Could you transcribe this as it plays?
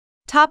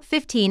Top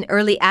 15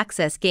 Early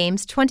Access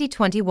Games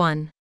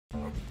 2021.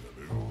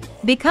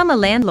 Become a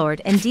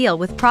landlord and deal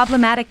with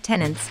problematic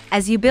tenants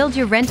as you build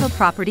your rental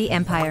property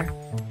empire.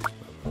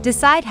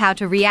 Decide how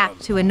to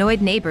react to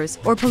annoyed neighbors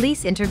or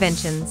police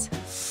interventions.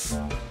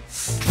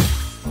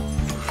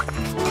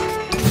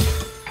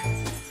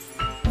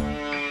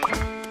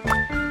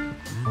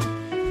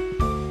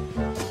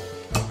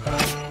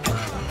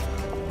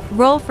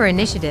 Roll for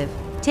initiative,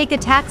 take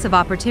attacks of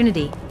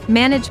opportunity,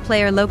 manage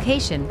player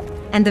location,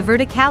 and the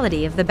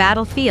verticality of the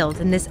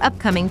battlefield in this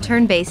upcoming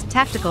turn-based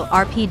tactical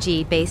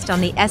RPG based on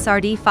the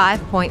SRD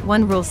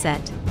 5.1 rule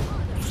set.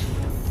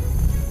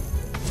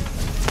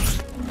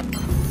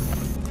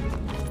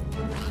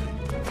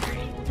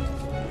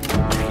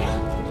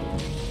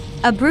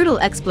 A brutal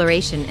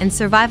exploration and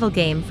survival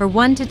game for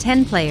 1 to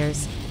 10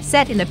 players,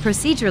 set in a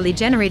procedurally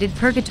generated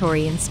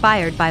purgatory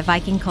inspired by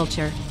Viking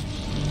culture.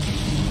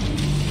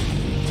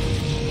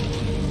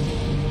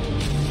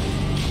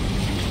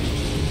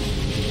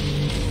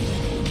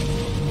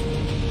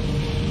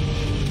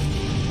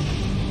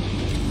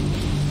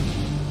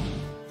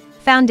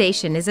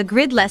 Foundation is a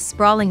grid-less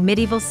sprawling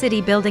medieval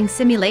city-building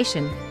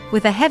simulation,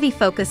 with a heavy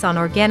focus on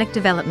organic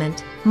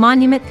development,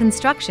 monument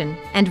construction,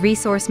 and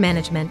resource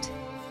management.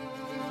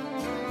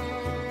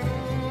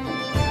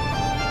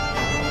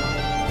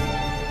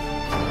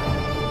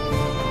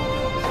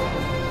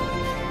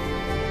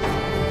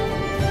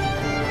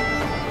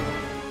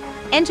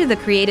 Enter the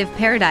creative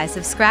paradise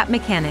of Scrap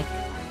Mechanic.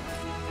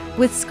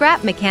 With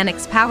Scrap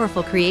Mechanic's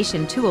powerful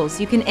creation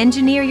tools, you can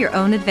engineer your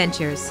own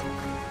adventures.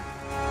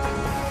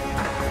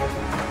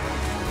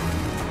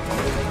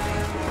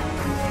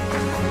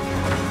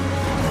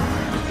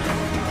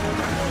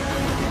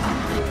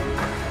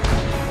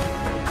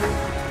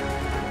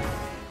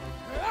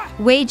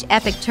 Wage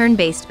epic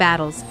turn-based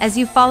battles as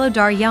you follow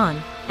Daryan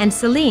and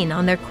Celine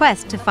on their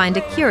quest to find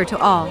a cure to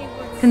all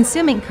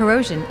consuming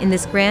corrosion in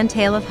this grand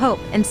tale of hope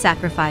and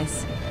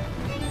sacrifice.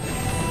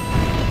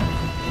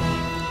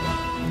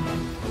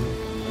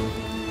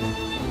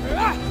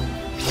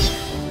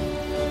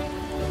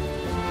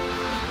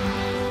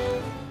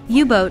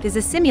 U-Boat is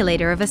a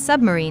simulator of a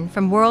submarine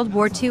from World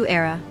War II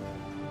era.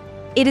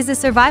 It is a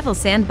survival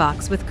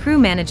sandbox with crew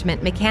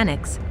management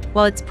mechanics,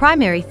 while its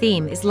primary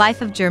theme is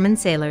life of German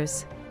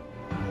sailors.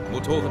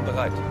 Motoren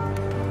bereit.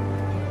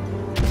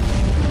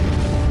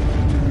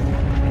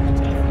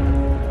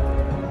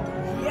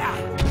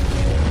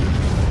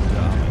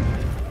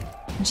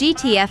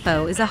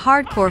 GTFO is a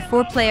hardcore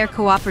 4-player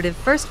cooperative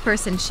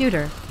first-person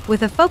shooter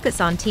with a focus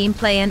on team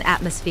play and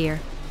atmosphere.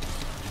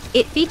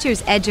 It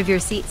features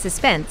edge-of-your-seat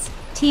suspense,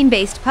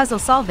 team-based puzzle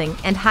solving,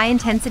 and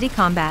high-intensity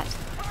combat.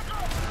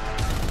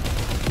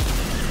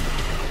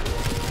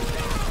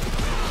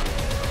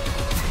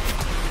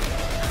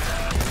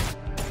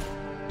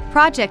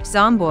 Project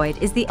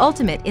Zomboid is the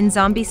ultimate in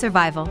zombie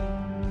survival.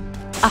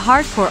 A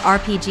hardcore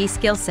RPG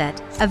skill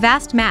set, a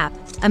vast map,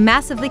 a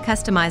massively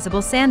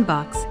customizable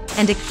sandbox,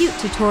 and a cute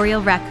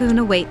tutorial raccoon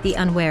await the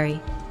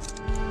unwary.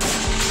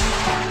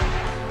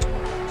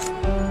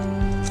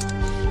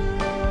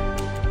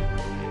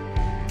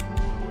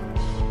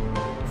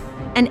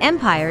 An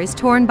empire is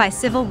torn by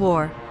civil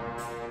war.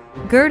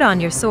 Gird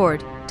on your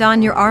sword,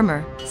 don your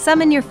armor,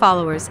 summon your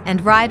followers,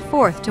 and ride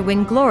forth to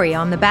win glory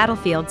on the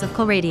battlefields of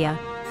Colradia.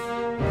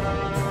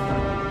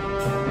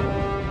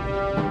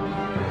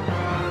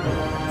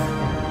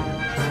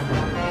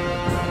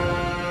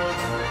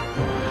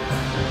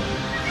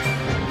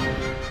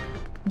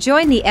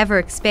 Join the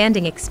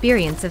ever-expanding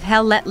experience of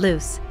Hell Let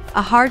Loose,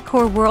 a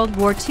hardcore World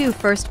War II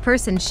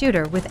first-person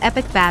shooter with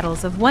epic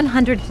battles of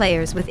 100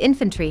 players with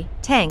infantry,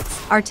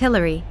 tanks,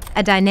 artillery,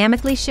 a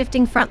dynamically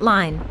shifting front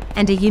line,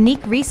 and a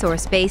unique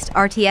resource-based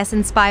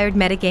RTS-inspired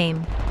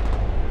metagame.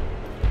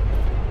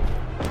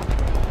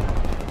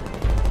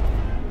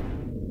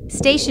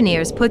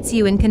 Stationeers puts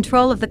you in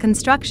control of the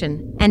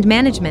construction and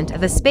management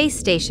of a space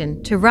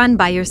station to run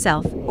by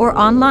yourself or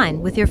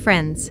online with your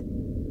friends.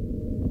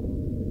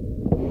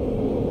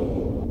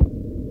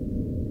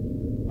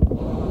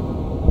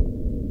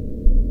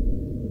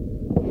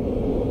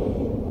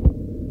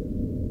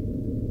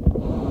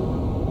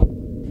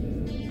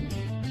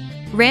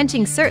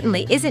 Ranching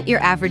certainly isn't your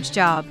average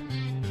job.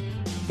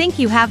 Think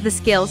you have the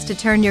skills to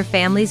turn your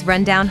family's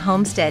rundown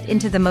homestead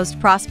into the most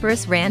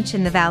prosperous ranch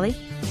in the valley?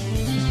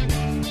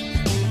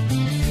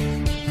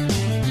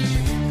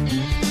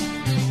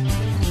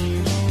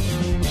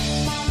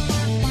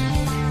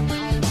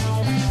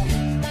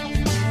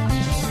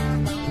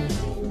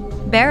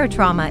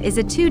 Barotrauma is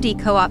a 2D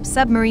co-op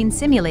submarine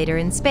simulator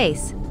in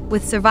space,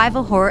 with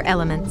survival horror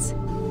elements.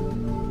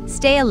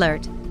 Stay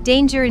alert,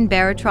 danger in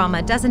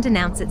Barotrauma doesn't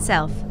announce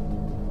itself.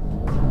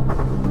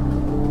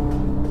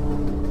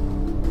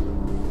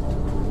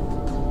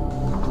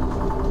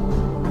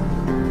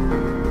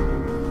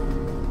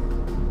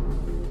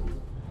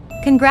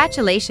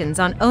 Congratulations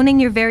on owning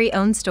your very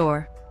own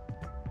store.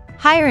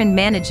 Hire and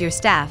manage your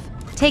staff,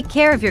 take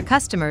care of your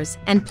customers,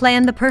 and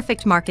plan the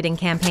perfect marketing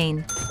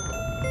campaign.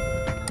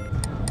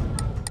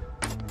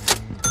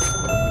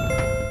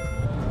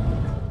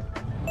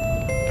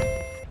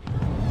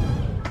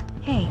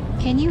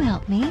 Can you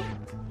help me?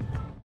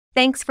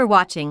 Thanks for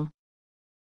watching.